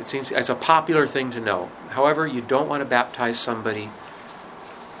 Somehow, it seems it's a popular thing to know. However, you don't want to baptize somebody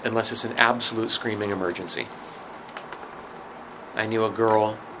unless it's an absolute screaming emergency. I knew a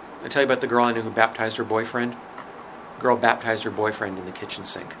girl. I tell you about the girl I knew who baptized her boyfriend. The girl baptized her boyfriend in the kitchen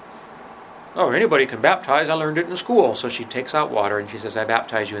sink. Oh, anybody can baptize. I learned it in school. So she takes out water and she says, I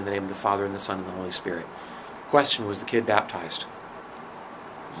baptize you in the name of the Father and the Son and the Holy Spirit. Question, was the kid baptized?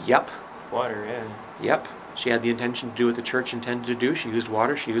 Yep. Water, yeah. Yep. She had the intention to do what the church intended to do. She used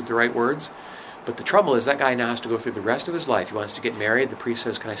water. She used the right words. But the trouble is that guy now has to go through the rest of his life. He wants to get married. The priest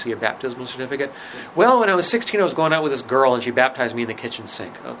says, can I see a baptismal certificate? Well, when I was 16, I was going out with this girl, and she baptized me in the kitchen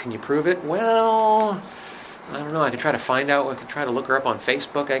sink. Oh, can you prove it? Well, I don't know. I can try to find out. I can try to look her up on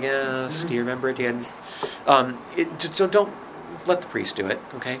Facebook, I guess. Mm-hmm. Do you remember it? So don't let the priest do it,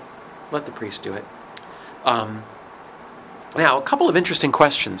 okay? Let the priest do it. Now, a couple of interesting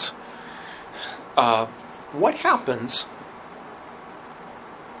questions. What happens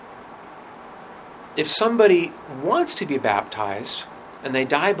if somebody wants to be baptized and they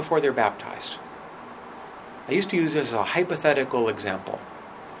die before they're baptized? I used to use this as a hypothetical example.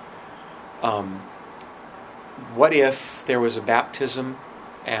 What if there was a baptism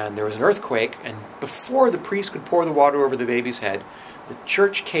and there was an earthquake, and before the priest could pour the water over the baby's head, the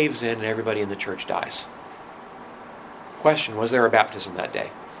church caves in and everybody in the church dies? Question, was there a baptism that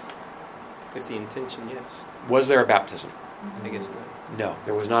day? With the intention, yes. Was there a baptism? I guess not. No,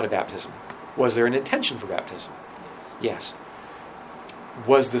 there was not a baptism. Was there an intention for baptism? Yes.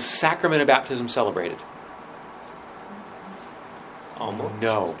 Was the sacrament of baptism celebrated? Almost.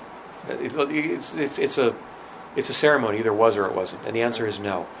 No. It's a ceremony, either was or it wasn't. And the answer is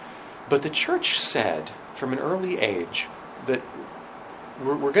no. But the church said from an early age that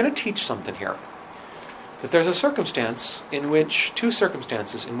we're going to teach something here. That there's two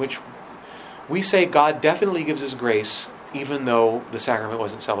circumstances in which we say God definitely gives His grace even though the sacrament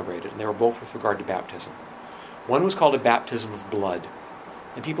wasn't celebrated. And they were both with regard to baptism. One was called a baptism of blood.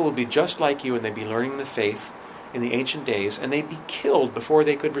 And people would be just like you, and they'd be learning the faith in the ancient days, and they'd be killed before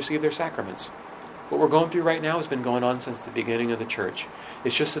they could receive their sacraments. What we're going through right now has been going on since the beginning of the church.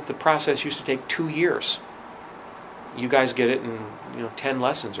 It's just that the process used to take 2 years. You guys get it in 10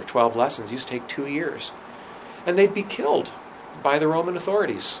 lessons or 12 lessons. It used to take 2 years. And they'd be killed by the Roman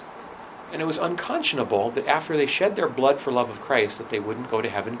authorities. And it was unconscionable that after they shed their blood for love of Christ that they wouldn't go to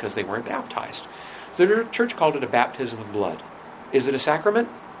heaven because they weren't baptized. So the church called it a baptism of blood. Is it a sacrament?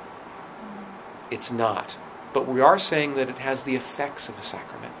 It's not. But we are saying that it has the effects of a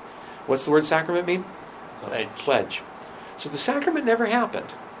sacrament. What's the word sacrament mean? Pledge. So the sacrament never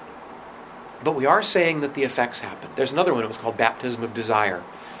happened. But we are saying that the effects happened. There's another one, it was called baptism of desire.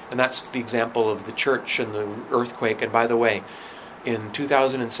 And that's the example of the church and the earthquake. And by the way, in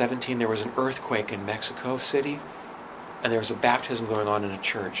 2017 there was an earthquake in Mexico City, and there was a baptism going on in a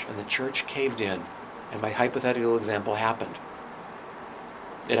church, and the church caved in, and my hypothetical example happened.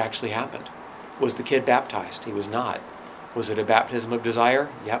 It actually happened. Was the kid baptized? He was not. Was it a baptism of desire?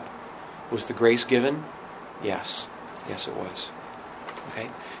 Yep. Was the grace given? Yes. Yes, it was. Okay.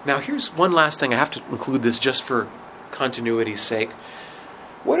 Now here's one last thing. I have to include this just for continuity's sake.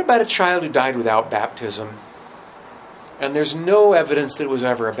 What about a child who died without baptism, and there's no evidence that it was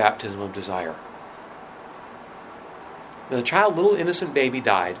ever a baptism of desire? Now, the child, little innocent baby,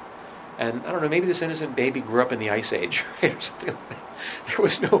 died, and I don't know, maybe this innocent baby grew up in the Ice Age, right, or something like that. There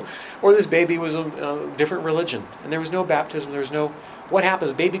was no, or this baby was a different religion, and there was no baptism. There was no. What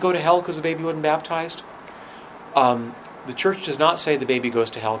happens? Does the baby go to hell because the baby wasn't baptized? The church does not say the baby goes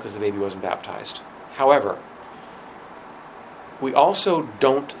to hell because the baby wasn't baptized. However, we also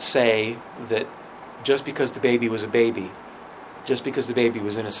don't say that just because the baby was a baby, just because the baby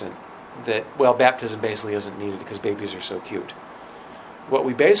was innocent, that, well, baptism basically isn't needed because babies are so cute. What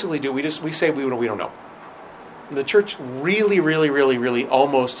we basically do, we say we don't know. The church really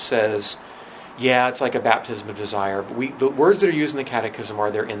almost says, yeah, it's like a baptism of desire, but the words that are used in the catechism are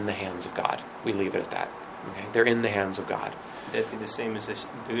they're in the hands of God. We leave it at that. Okay? They're in the hands of God. Would that be the same as a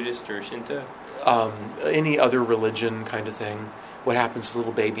Buddhist or a Shinto? Any other religion kind of thing. What happens if a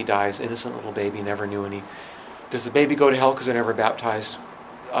little baby dies? Innocent little baby, never knew any. Does the baby go to hell because they're never baptized?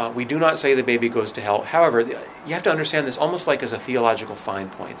 We do not say the baby goes to hell. However, you have to understand this almost like as a theological fine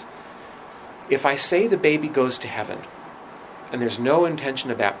point. If I say the baby goes to heaven, and there's no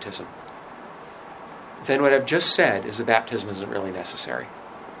intention of baptism, then what I've just said is the baptism isn't really necessary.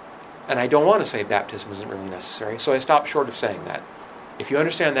 And I don't want to say baptism isn't really necessary, so I stop short of saying that. If you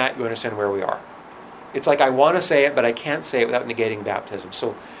understand that, you understand where we are. It's like I want to say it, but I can't say it without negating baptism.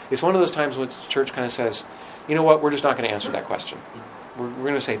 So it's one of those times when the church kind of says, you know what, we're just not going to answer that question. We're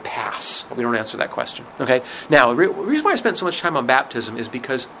going to say pass. We don't answer that question. Okay? Now, the reason why I spent so much time on baptism is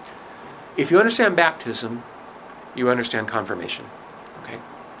because if you understand baptism, you understand confirmation. Okay?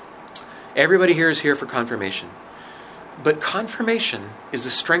 Everybody here is here for confirmation. But confirmation is the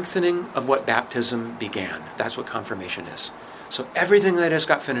strengthening of what baptism began. That's what confirmation is. So everything that I just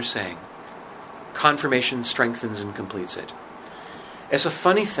got finished saying, confirmation strengthens and completes it. It's a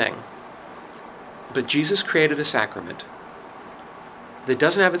funny thing, but Jesus created a sacrament that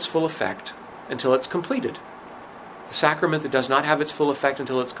doesn't have its full effect until it's completed. The sacrament that does not have its full effect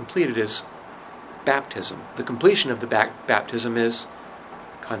until it's completed is baptism. The completion of the baptism is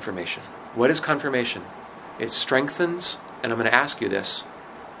confirmation. What is confirmation? It strengthens, and I'm going to ask you this,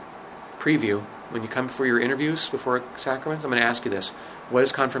 preview, when you come for your interviews before sacraments, I'm going to ask you this. What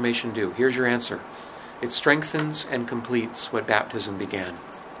does confirmation do? Here's your answer. It strengthens and completes what baptism began.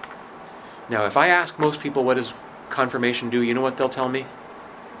 Now, if I ask most people what does confirmation do, you know what they'll tell me?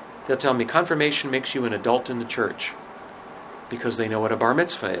 They'll tell me confirmation makes you an adult in the church because they know what a bar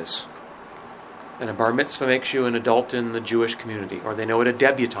mitzvah is. And a bar mitzvah makes you an adult in the Jewish community, or they know what a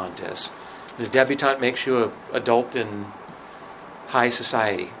debutante is. And a debutante makes you an adult in high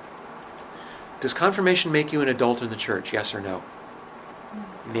society. Does confirmation make you an adult in the church, yes or no?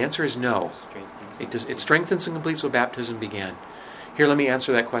 And the answer is no. It strengthens and completes what baptism began. Here, let me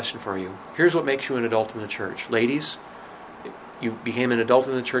answer that question for you. Here's what makes you an adult in the church. Ladies, you became an adult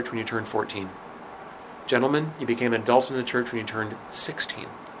in the church when you turned 14. Gentlemen, you became an adult in the church when you turned 16.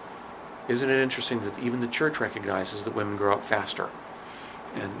 Isn't it interesting that even the church recognizes that women grow up faster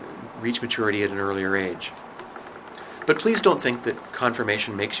and reach maturity at an earlier age? But please don't think that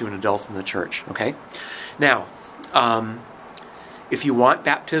confirmation makes you an adult in the church, okay? Now, if you want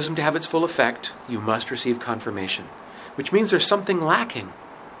baptism to have its full effect, you must receive confirmation, which means there's something lacking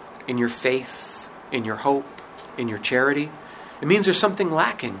in your faith, in your hope, in your charity. It means there's something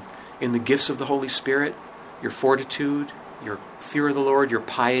lacking in the gifts of the Holy Spirit, your fortitude, your fear of the Lord, your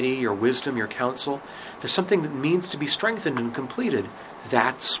piety, your wisdom, your counsel. There's something that needs to be strengthened and completed.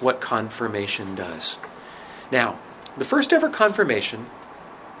 That's what confirmation does. Now, the first ever confirmation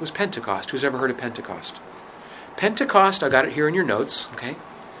was Pentecost. Who's ever heard of Pentecost? Pentecost, I got it here in your notes, okay?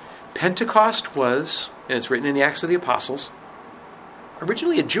 Pentecost was, and it's written in the Acts of the Apostles,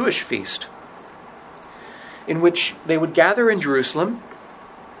 originally a Jewish feast in which they would gather in Jerusalem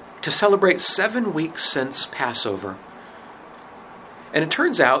to celebrate 7 weeks since Passover. And it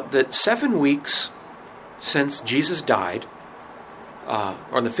turns out that 7 weeks since Jesus died,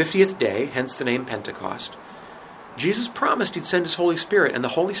 on the 50th day, hence the name Pentecost, Jesus promised he'd send his Holy Spirit, and the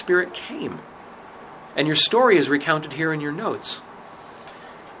Holy Spirit came. And your story is recounted here in your notes.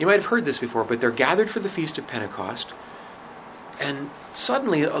 You might have heard this before, but they're gathered for the Feast of Pentecost, and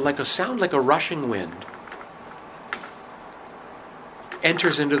suddenly, like a sound like a rushing wind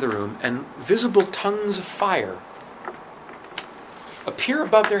enters into the room, and visible tongues of fire appear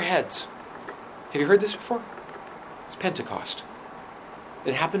above their heads. Have you heard this before? It's Pentecost.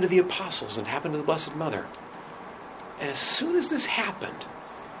 It happened to the apostles, and it happened to the Blessed Mother. And as soon as this happened,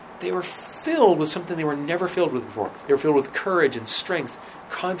 they were filled with something they were never filled with before. They were filled with courage and strength,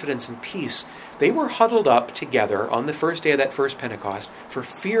 confidence and peace. They were huddled up together on the first day of that first Pentecost for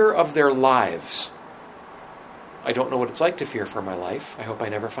fear of their lives. I don't know what it's like to fear for my life. I hope I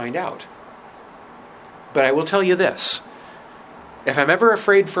never find out. But I will tell you this. If I'm ever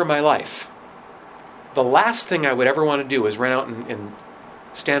afraid for my life, the last thing I would ever want to do is run out and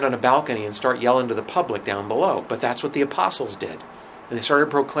stand on a balcony and start yelling to the public down below. But that's what the apostles did. And they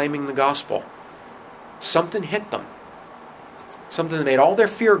started proclaiming the gospel. Something hit them. Something that made all their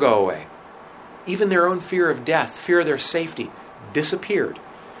fear go away. Even their own fear of death, fear of their safety, disappeared.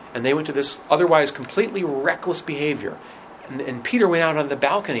 And they went to this otherwise completely reckless behavior. And Peter went out on the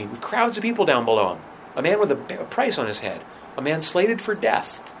balcony with crowds of people down below him. A man with a price on his head. A man slated for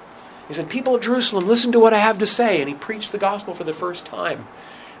death. He said, "People of Jerusalem, listen to what I have to say." And he preached the gospel for the first time.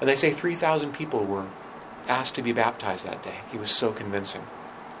 And they say 3,000 people were asked to be baptized that day. He was so convincing.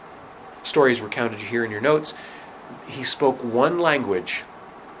 Stories recounted here in your notes. He spoke one language,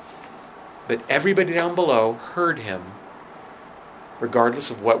 but everybody down below heard him,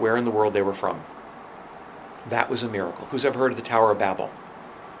 regardless of where in the world they were from. That was a miracle. Who's ever heard of the Tower of Babel?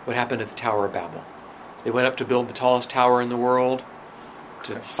 What happened at the Tower of Babel? They went up to build the tallest tower in the world,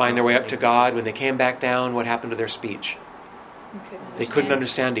 to find their way up to God. When they came back down, what happened to their speech? They couldn't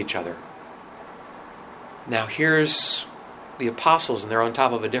understand each other. Now here's the apostles, and they're on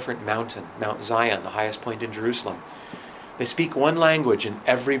top of a different mountain, Mount Zion, the highest point in Jerusalem. They speak one language, and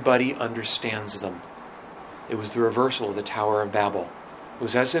everybody understands them. It was the reversal of the Tower of Babel. It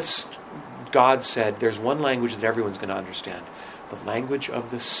was as if God said, there's one language that everyone's going to understand. The language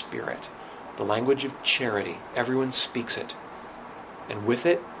of the Spirit. The language of charity. Everyone speaks it. And with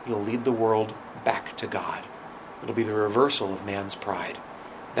it, you'll lead the world back to God. It'll be the reversal of man's pride.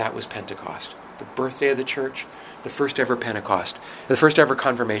 That was Pentecost. The birthday of the church, the first ever Pentecost. The first ever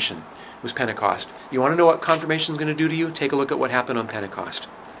confirmation was Pentecost. You want to know what confirmation is going to do to you? Take a look at what happened on Pentecost.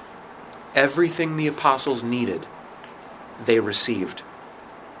 Everything the apostles needed, they received.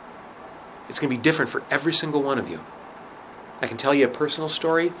 It's going to be different for every single one of you. I can tell you a personal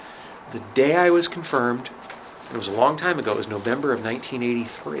story. The day I was confirmed, it was a long time ago, it was November of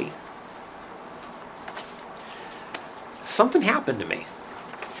 1983. Something happened to me.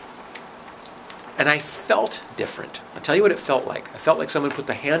 And I felt different. I'll tell you what it felt like. I felt like someone put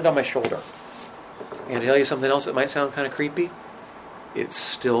the hand on my shoulder. And to tell you something else that might sound kind of creepy, it's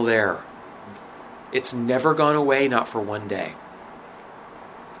still there. It's never gone away, not for one day.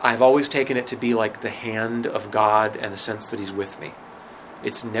 I've always taken it to be like the hand of God and a sense that He's with me.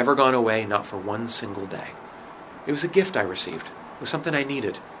 It's never gone away, not for one single day. It was a gift I received. It was something I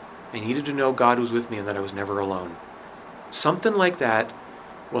needed. I needed to know God was with me and that I was never alone. Something like that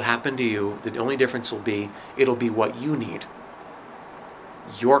will happen to you. The only difference will be, it'll be what you need.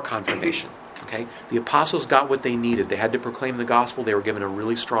 Your confirmation. Okay? The apostles got what they needed. They had to proclaim the gospel. They were given a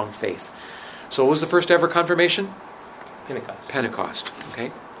really strong faith. So what was the first ever confirmation? Pentecost.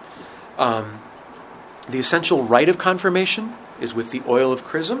 Okay? The essential rite of confirmation is with the oil of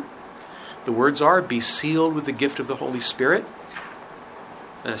chrism. The words are, be sealed with the gift of the Holy Spirit.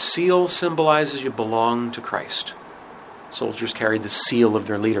 And a seal symbolizes you belong to Christ. Soldiers carried the seal of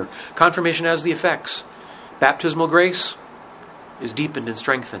their leader. Confirmation has the effects. Baptismal grace is deepened and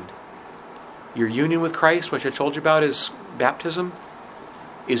strengthened. Your union with Christ, which I told you about as baptism,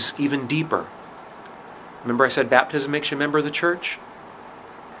 is even deeper. Remember I said baptism makes you a member of the church?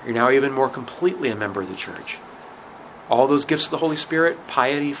 You're now even more completely a member of the church. All those gifts of the Holy Spirit,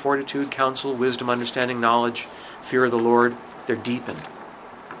 piety, fortitude, counsel, wisdom, understanding, knowledge, fear of the Lord, they're deepened.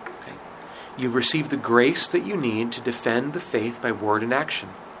 Okay? You receive the grace that you need to defend the faith by word and action.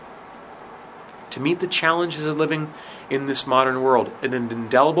 To meet the challenges of living in this modern world, an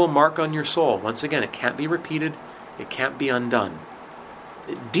indelible mark on your soul. Once again, it can't be repeated. It can't be undone.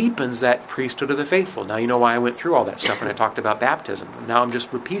 It deepens that priesthood of the faithful. Now you know why I went through all that stuff when I talked about baptism. Now I'm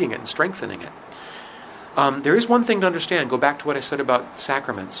just repeating it and strengthening it. There is one thing to understand. Go back to what I said about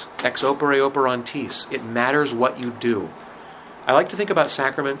sacraments. Ex opere operantis. It matters what you do. I like to think about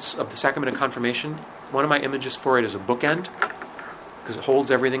sacraments, of the sacrament of confirmation. One of my images for it is a bookend, because it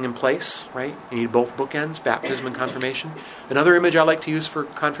holds everything in place, right? You need both bookends, baptism and confirmation. Another image I like to use for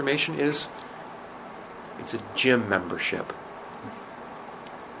confirmation is It's a gym membership.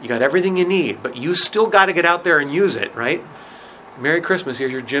 You got everything you need, but you still got to get out there and use it, right? Merry Christmas,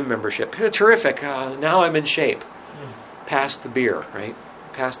 here's your gym membership. Terrific, now I'm in shape. Pass the beer, right?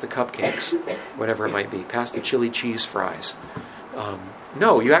 Pass the cupcakes, whatever it might be. Pass the chili cheese fries.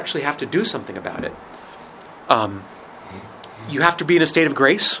 No, you actually have to do something about it. You have to be in a state of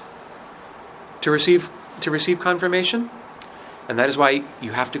grace to receive confirmation. And that is why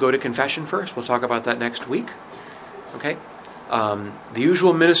you have to go to confession first. We'll talk about that next week. Okay? The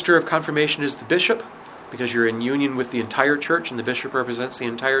usual minister of confirmation is the bishop, because you're in union with the entire church, and the bishop represents the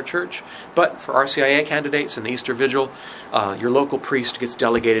entire church. But for RCIA candidates in the Easter Vigil, your local priest gets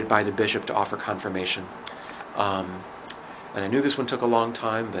delegated by the bishop to offer confirmation. And I knew this one took a long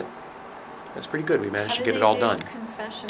time, but that's pretty good. We managed to get it all done. Confession